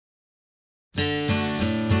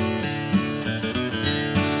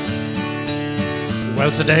Well,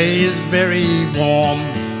 today is very warm,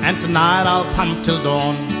 and tonight I'll pump till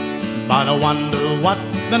dawn. But I wonder what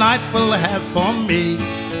the night will have for me.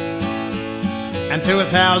 And to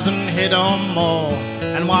 1,000 head or more,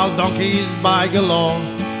 and wild donkeys by galore.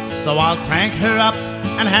 So I'll crank her up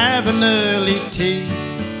and have an early tea.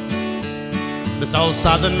 This old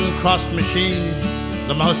Southern Cross machine,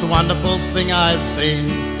 the most wonderful thing I've seen,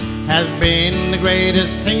 has been the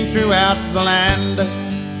greatest thing throughout the land.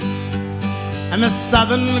 And the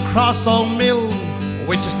Southern Cross old mill,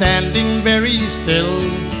 which is standing very still,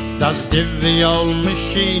 does give the old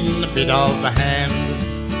machine a bit of a hand.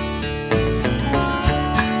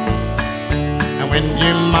 And when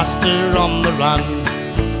you muster on the run,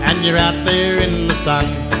 and you're out there in the sun,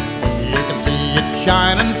 you can see it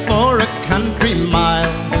shining for a country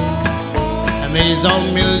mile. And these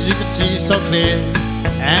old mills you can see so clear,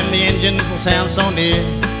 and the engines will sound so near,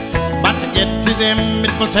 but to get to them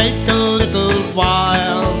it will take a little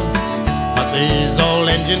while. But these old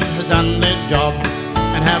engines have done their job,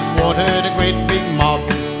 and have watered a great big mob,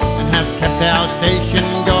 and have kept our station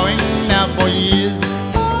going now for years.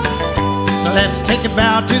 So let's take a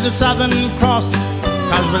bow to the Southern Cross,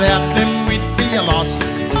 'cause without them we'd be a loss,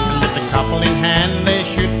 and with the couple in hand there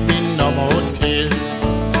should be no more tears.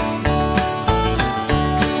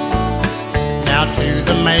 Now to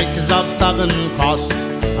the makers of Southern Cross,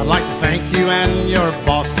 I'd like to thank you and your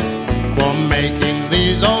boss for making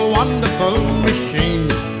these old wonderful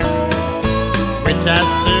machines, which has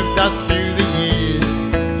served us through the years,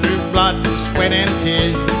 through blood, sweat and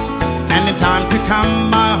tears. And in time to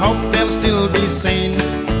come I hope they'll still be seen.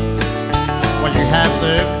 Well, you have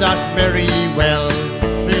served us very well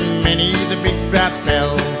through many the big drought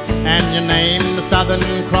spell, and your name, the Southern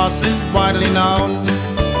Cross, is widely known.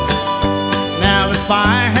 Now if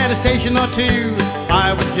I had a station or two,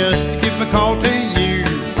 I would just give a call to you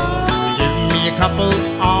to give me a couple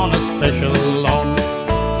on a special loan.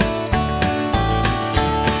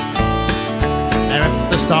 Now if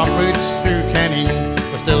the stock routes through Canning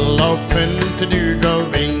were still open to do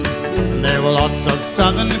droving, and there were lots of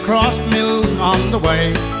Southern Cross mills on the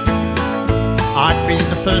way, I'd be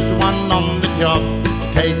the first one on the job to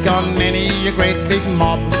take on any a great big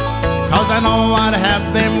mob, 'cause I know I'd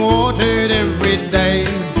have them watered every day.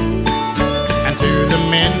 And to the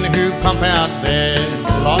men who pump out there,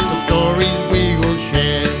 lots of stories we will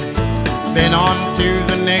share. Then on to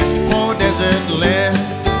the next poor desert lair.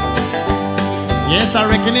 Yes, I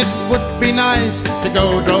reckon it would be nice to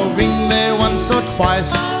go droving there once or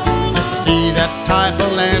twice, just to see that type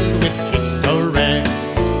of land which is so rare.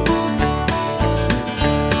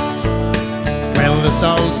 Well, this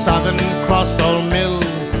old Southern Cross old mill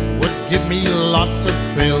would give me lots of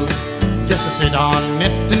thrill, just to sit on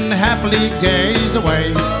it and happily gaze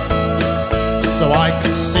away. So I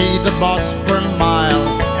could see the boss for a mile,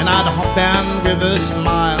 and I'd hop down with a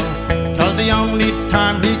smile, 'cause the only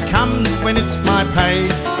time he comes when it's my pay.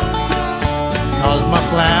 'Cause my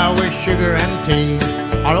flour, sugar and tea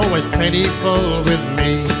are always plentiful with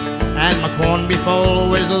me, and my corned beef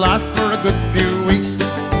always lasts for a good few weeks.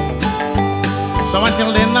 So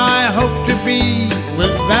until then I hope to be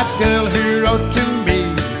with that girl who wrote to me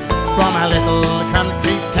from a little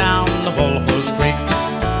country